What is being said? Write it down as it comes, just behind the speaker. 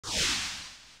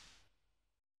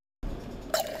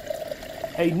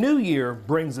A new year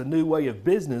brings a new way of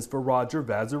business for Roger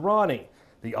Vazirani,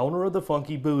 the owner of the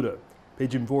Funky Buddha,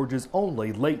 Pigeon Forge's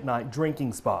only late-night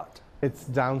drinking spot. It's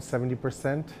down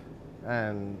 70%,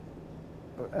 and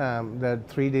the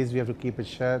 3 days we have to keep it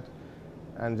shut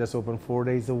and just open 4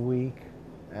 days a week,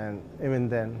 and even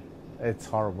then, it's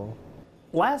horrible.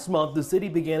 Last month, the city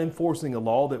began enforcing a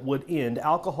law that would end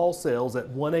alcohol sales at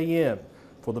 1 a.m.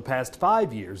 For the past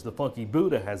 5 years, the Funky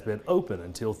Buddha has been open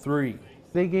until 3.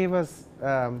 They gave us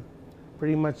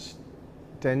pretty much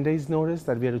 10 days notice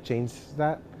that we had to change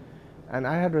that, and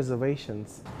I had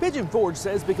reservations. Pigeon Forge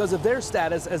says because of their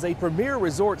status as a premier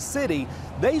resort city,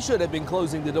 they should have been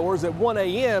closing the doors at 1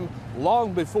 a.m.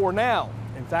 long before now.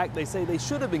 In fact, they say they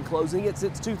should have been closing it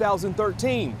since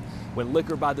 2013, when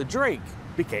liquor by the drink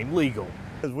became legal.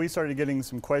 As we started getting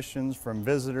some questions from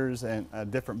visitors and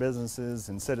different businesses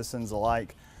and citizens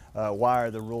alike, why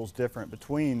are the rules different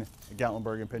between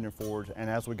Gatlinburg and Pigeon Forge? And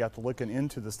as we got to looking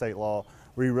into the state law,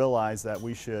 we realized that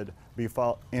we should be,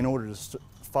 in order to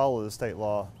follow the state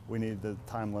law, we need the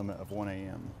time limit of 1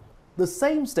 a.m. The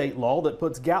same state law that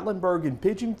puts Gatlinburg and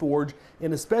Pigeon Forge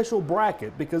in a special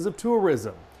bracket because of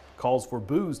tourism calls for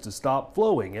booze to stop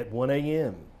flowing at 1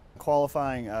 a.m.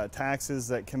 Qualifying taxes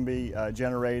that can be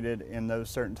generated in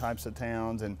those certain types of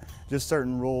towns, and just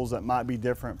certain rules that might be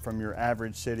different from your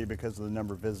average city because of the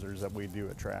number of visitors that we do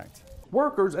attract.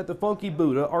 Workers at the Funky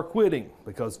Buddha are quitting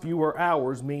because fewer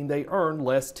hours mean they earn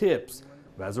less tips.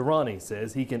 Vazirani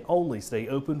says he can only stay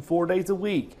open 4 days a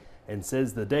week and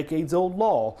says the decades-old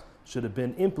law should have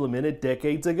been implemented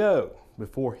decades ago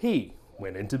before he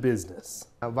went into business.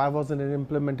 Why wasn't it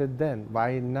implemented then?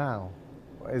 Why now?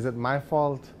 Is it my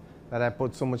fault that I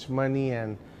put so much money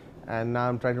and now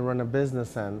I'm trying to run a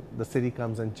business and the city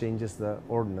comes and changes the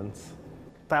ordinance?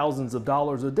 Thousands of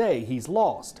dollars a day he's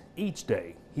lost each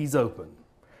day he's open.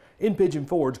 In Pigeon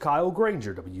Forge, Kyle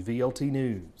Granger, WVLT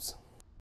News.